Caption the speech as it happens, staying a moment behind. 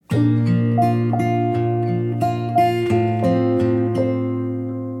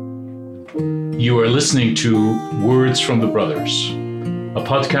listening to Words from the Brothers, a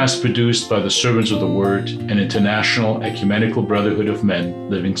podcast produced by the Servants of the Word, an international ecumenical brotherhood of men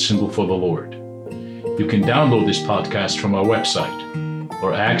living single for the Lord. You can download this podcast from our website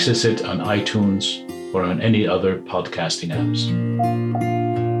or access it on iTunes or on any other podcasting apps.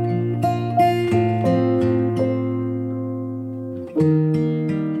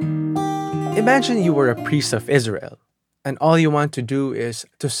 Imagine you were a priest of Israel, and all you want to do is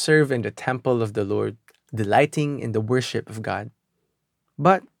to serve in the temple of the Lord, delighting in the worship of God.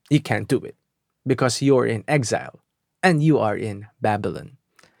 But you can't do it because you're in exile and you are in Babylon.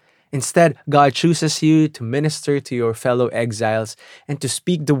 Instead, God chooses you to minister to your fellow exiles and to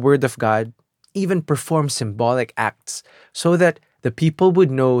speak the word of God, even perform symbolic acts so that the people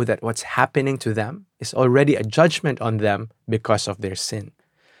would know that what's happening to them is already a judgment on them because of their sin.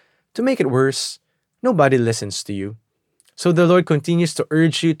 To make it worse, nobody listens to you. So the Lord continues to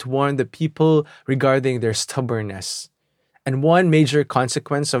urge you to warn the people regarding their stubbornness. And one major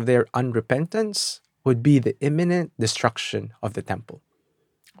consequence of their unrepentance would be the imminent destruction of the temple.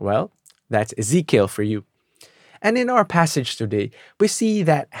 Well, that's Ezekiel for you. And in our passage today, we see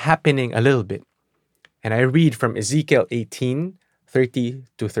that happening a little bit. And I read from Ezekiel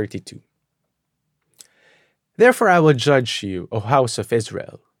 18:30-32. Therefore I will judge you, O house of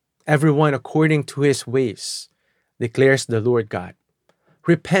Israel, everyone according to his ways, declares the Lord God.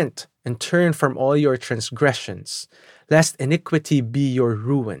 Repent and turn from all your transgressions, lest iniquity be your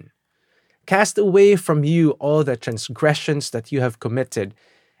ruin. Cast away from you all the transgressions that you have committed,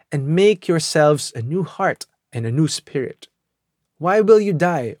 and make yourselves a new heart and a new spirit. Why will you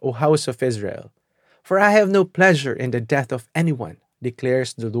die, O house of Israel? For I have no pleasure in the death of anyone,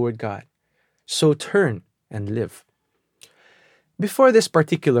 declares the Lord God. So turn and live. Before this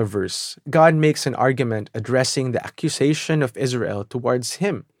particular verse, God makes an argument addressing the accusation of Israel towards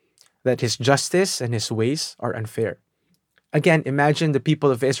him, that his justice and his ways are unfair. Again, imagine the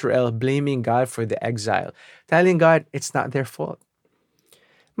people of Israel blaming God for the exile, telling God it's not their fault.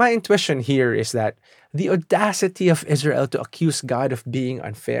 My intuition here is that the audacity of Israel to accuse God of being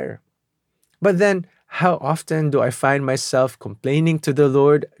unfair. But then, how often do I find myself complaining to the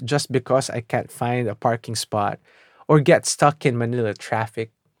Lord just because I can't find a parking spot or get stuck in Manila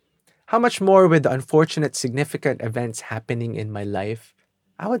traffic? How much more with the unfortunate significant events happening in my life?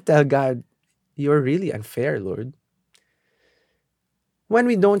 I would tell God, you're really unfair, Lord. When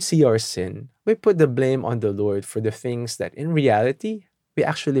we don't see our sin, we put the blame on the Lord for the things that in reality, we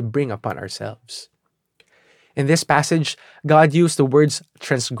actually bring upon ourselves. In this passage, God used the words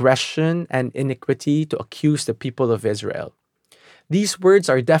transgression and iniquity to accuse the people of Israel. These words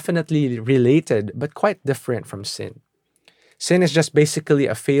are definitely related, but quite different from sin. Sin is just basically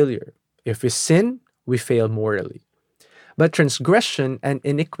a failure. If we sin, we fail morally. But transgression and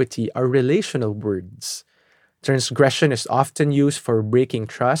iniquity are relational words. Transgression is often used for breaking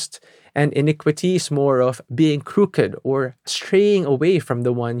trust, and iniquity is more of being crooked or straying away from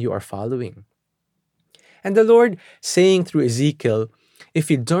the one you are following. And the Lord saying through Ezekiel,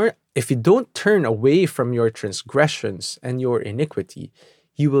 if you don't turn away from your transgressions and your iniquity,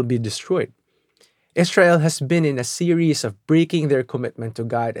 you will be destroyed. Israel has been in a series of breaking their commitment to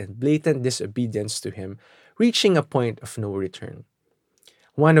God and blatant disobedience to Him, reaching a point of no return.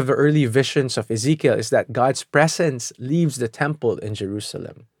 One of the early visions of Ezekiel is that God's presence leaves the temple in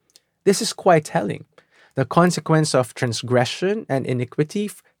Jerusalem. This is quite telling. The consequence of transgression and iniquity,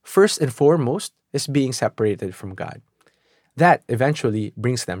 first and foremost, is being separated from God. That eventually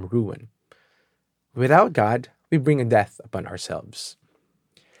brings them ruin. Without God, we bring a death upon ourselves.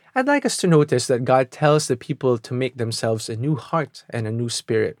 I'd like us to notice that God tells the people to make themselves a new heart and a new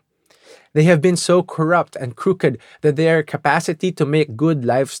spirit. They have been so corrupt and crooked that their capacity to make good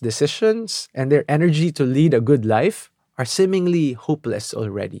life's decisions and their energy to lead a good life are seemingly hopeless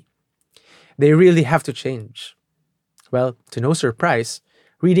already. They really have to change. Well, to no surprise,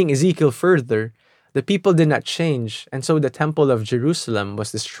 reading Ezekiel further, the people did not change, and so the temple of Jerusalem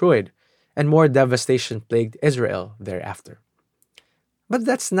was destroyed, and more devastation plagued Israel thereafter. But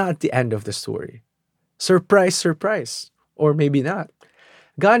that's not the end of the story. Surprise, surprise. Or maybe not.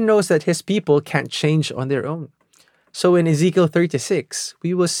 God knows that His people can't change on their own. So in Ezekiel 36,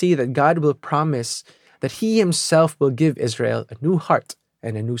 we will see that God will promise that He Himself will give Israel a new heart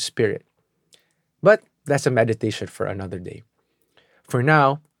and a new spirit. But that's a meditation for another day. For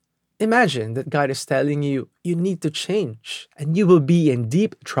now, imagine that God is telling you you need to change and you will be in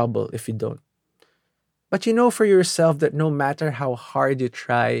deep trouble if you don't. But you know for yourself that no matter how hard you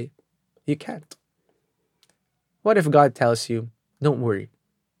try, you can't. What if God tells you, don't worry,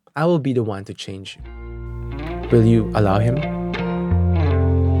 I will be the one to change you? Will you allow Him?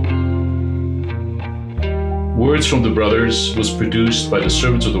 Words from the Brothers was produced by the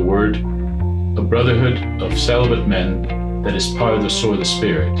Servants of the Word, a brotherhood of celibate men that is part of the Sword of the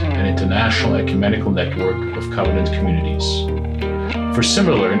Spirit, an international ecumenical network of covenant communities. For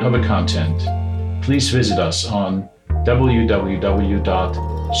similar and other content, please visit us on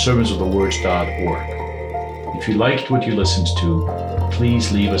www.servantsofthewords.org. If you liked what you listened to,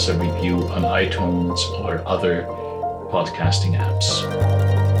 please leave us a review on iTunes or other podcasting apps.